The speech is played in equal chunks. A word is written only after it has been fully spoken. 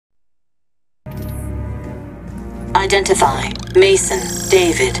Identify Mason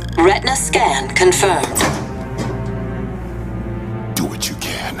David. Retina scan confirmed. Do what you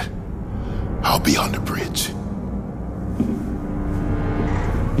can. I'll be on the bridge.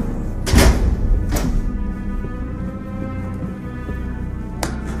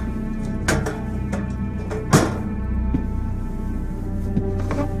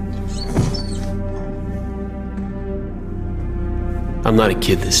 I'm not a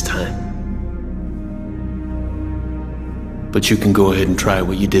kid this time. But you can go ahead and try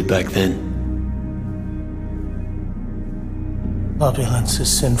what you did back then. Opulence is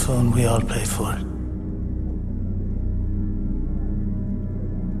sinful and we all pay for it.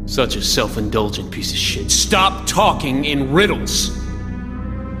 Such a self-indulgent piece of shit. Stop talking in riddles!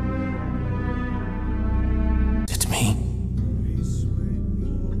 It's me.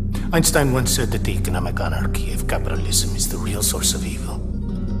 Einstein once said that the economic anarchy of capitalism is the real source of evil.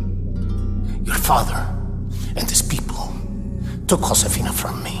 Your father and his people took Josefina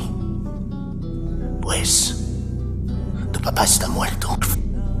from me. Pues, tu papá está muerto.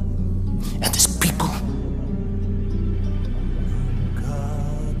 And his people.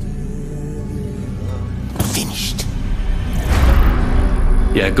 Finished.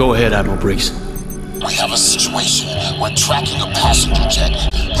 Yeah, go ahead, Admiral Briggs. We have a situation. We're tracking a passenger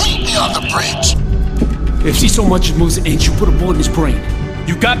jet. Meet me on the bridge. If he so much as moves an inch, you put a bullet in his brain.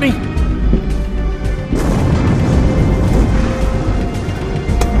 You got me?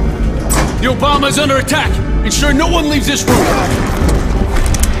 The Obama is under attack! Ensure no one leaves this room!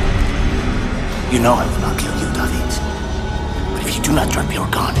 You know I will not kill you, David. But if you do not drop your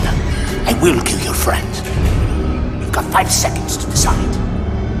gun, I will kill your friend. You've got 5 seconds to decide.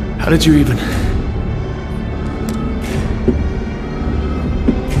 How did you even...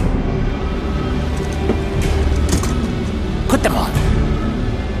 Put them on.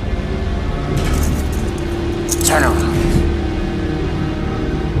 Turn around.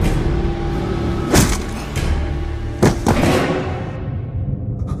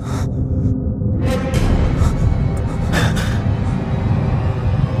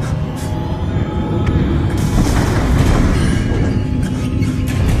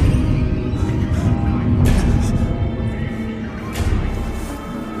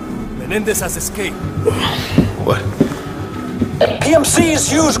 Menendez has escaped. What?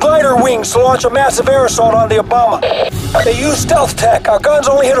 PMCs use glider wings to launch a massive air assault on the Obama. They use stealth tech. Our guns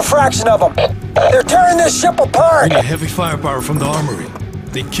only hit a fraction of them. They're tearing this ship apart. We need heavy firepower from the armory.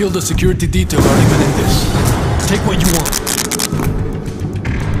 They killed the security detail guarding Menendez. Take what you want.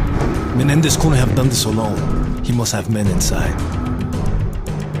 Menendez couldn't have done this alone. He must have men inside.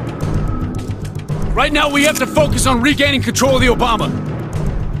 Right now we have to focus on regaining control of the Obama.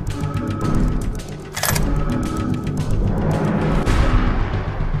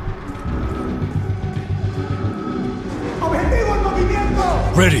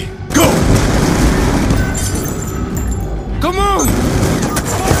 Ready, go! Come on!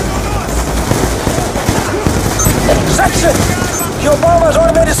 Section! The Obama's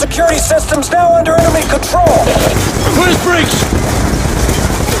automated security system's now under enemy control. Where's Briggs?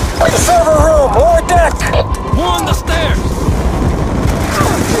 The server room, lower deck. One on the stairs!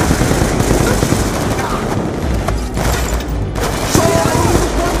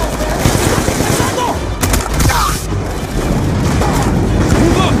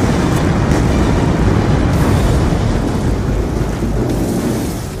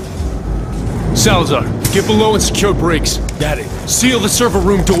 Salazar, get below and secure Briggs. Got it. Seal the server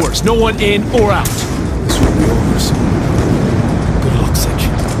room doors. No one in or out. This will be over soon. Good luck,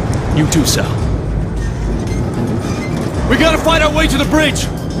 Section. You too, Sal. We gotta find our way to the bridge!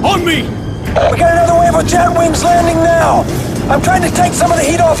 On me! We got another wave of jet wings landing now. I'm trying to take some of the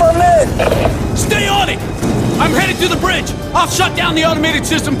heat off our men. Stay on it! I'm headed to the bridge! I'll shut down the automated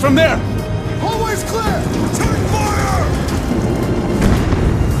system from there! Always clear! Take fire!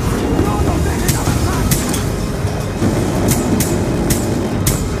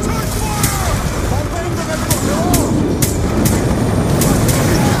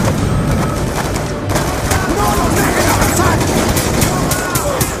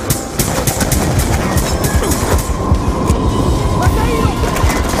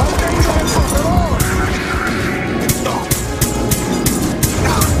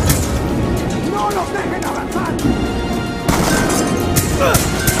 ¡No nos dejen avanzar!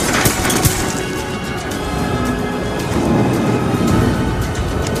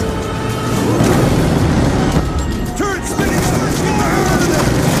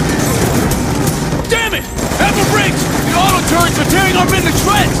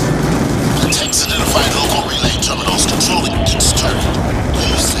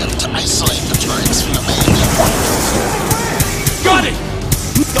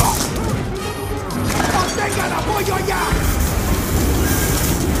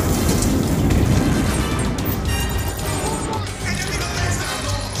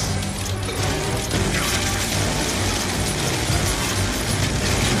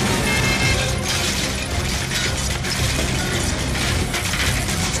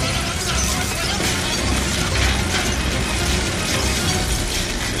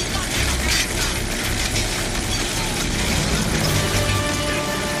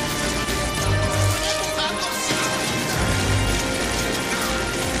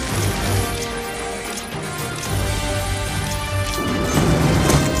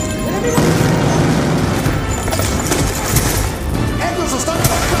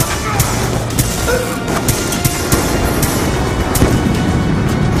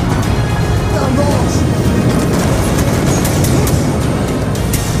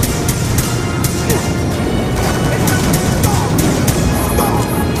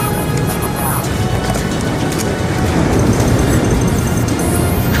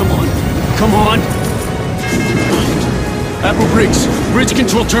 Briggs, bridge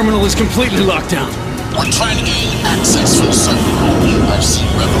control terminal is completely locked down. We're trying to gain access from the server room. I've seen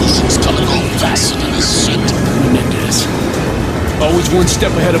revolutions come and go faster than this shit. Menendez. Always one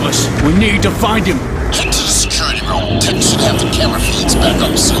step ahead of us. We need to find him. Head to the security room. Tech should have the camera feeds back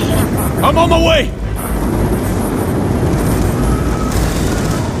up soon. I'm on my way!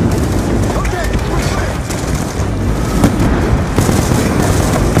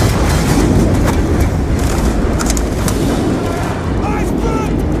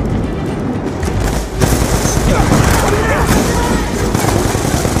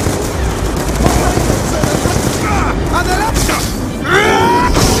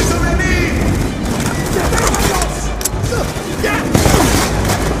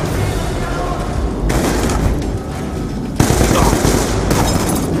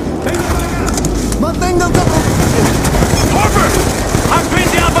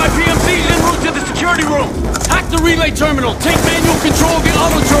 Terminal, take manual control of the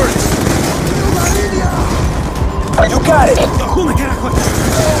auto turrets! You got it!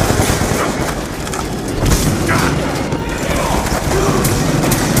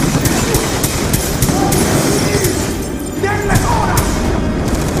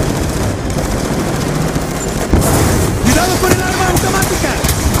 ¡Cuidado con el arma automática!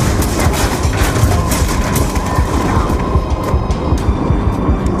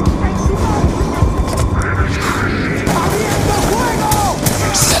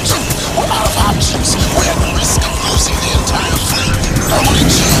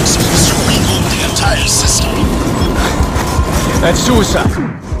 That's suicide.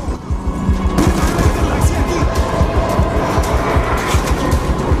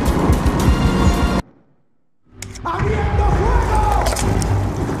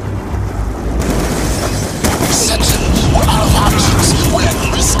 Section, we're out of options. We're at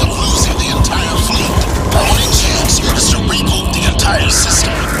risk of losing the entire fleet. Our only chance is to reboot the entire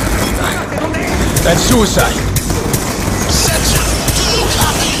system. That's suicide. Section, do you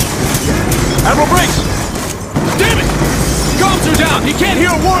copy? Admiral Briggs! Damn it! Comms are down! He can't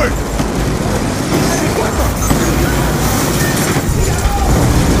hear a word!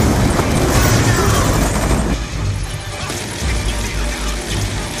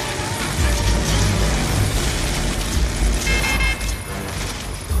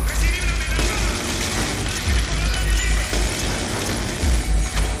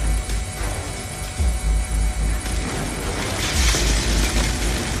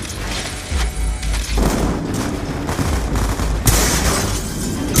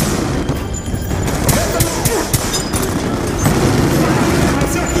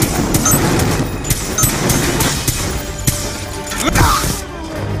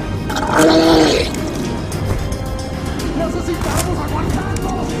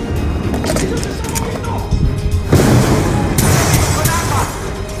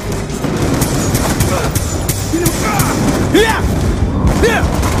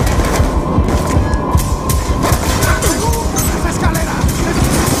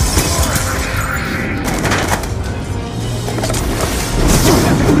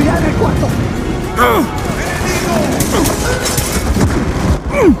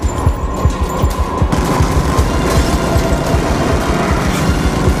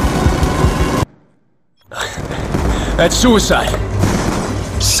 That's suicide.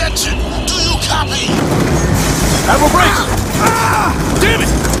 Section, do you copy? Admiral Briggs! Damn it!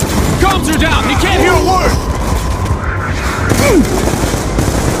 Comms are down! He can't hear a word!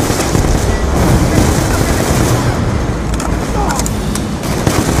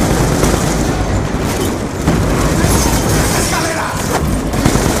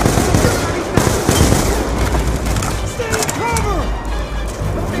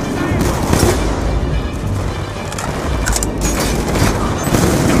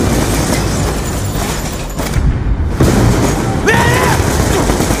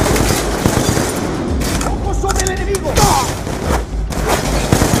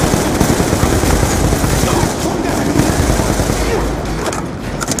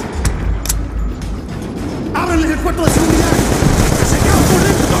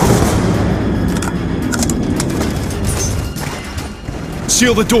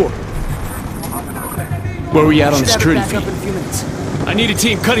 Seal the door. Where are we at on the security feed? I need a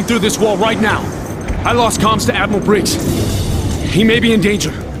team cutting through this wall right now. I lost comms to Admiral Briggs. He may be in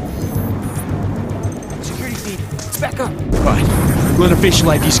danger. Security feed, it's back up. Right. Run a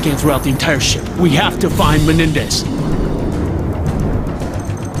facial ID scan throughout the entire ship. We have to find Menendez.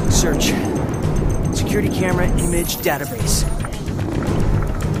 Search. Security camera image database.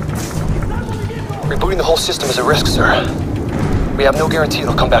 Rebooting the whole system is a risk, sir. We have no guarantee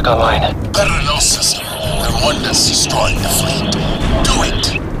it'll come back online. Better than no system. Raimunda's destroying the fleet. Do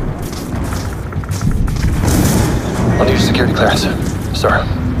it! I'll need your security clearance, sir.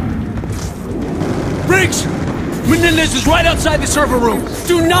 Briggs! Menendez is right outside the server room.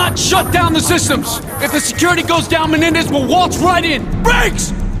 Do not shut down the systems. If the security goes down, Menendez will waltz right in.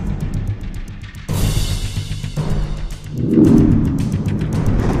 Briggs!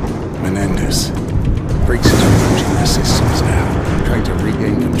 Menendez. Briggs is approaching the systems now, trying to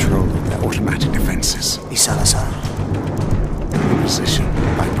regain control of their automatic defenses. Y Salazar. In position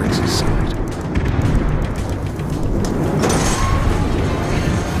by Briggs' side.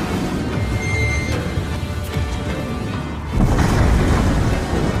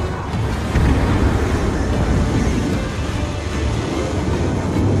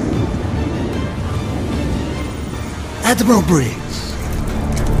 Admiral Briggs.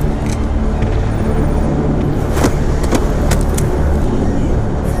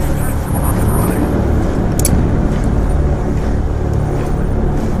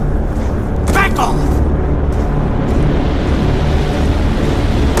 Back off!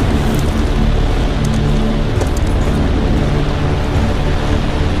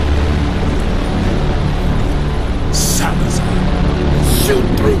 Salazar! Shoot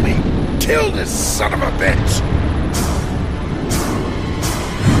through me! Kill this son of a bitch!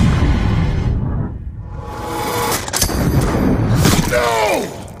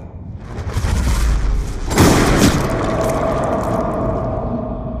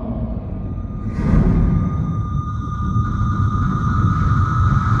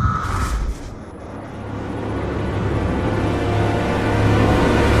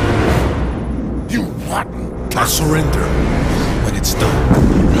 I'll surrender when it's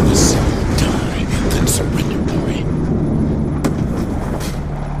done. Rather see you die than surrender, boy.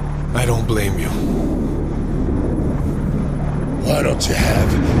 I don't blame you. Why don't you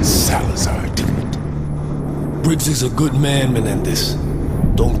have Salazar do it? Briggs is a good man, Menendez.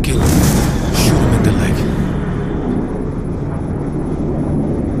 Don't kill him. Shoot him in the leg.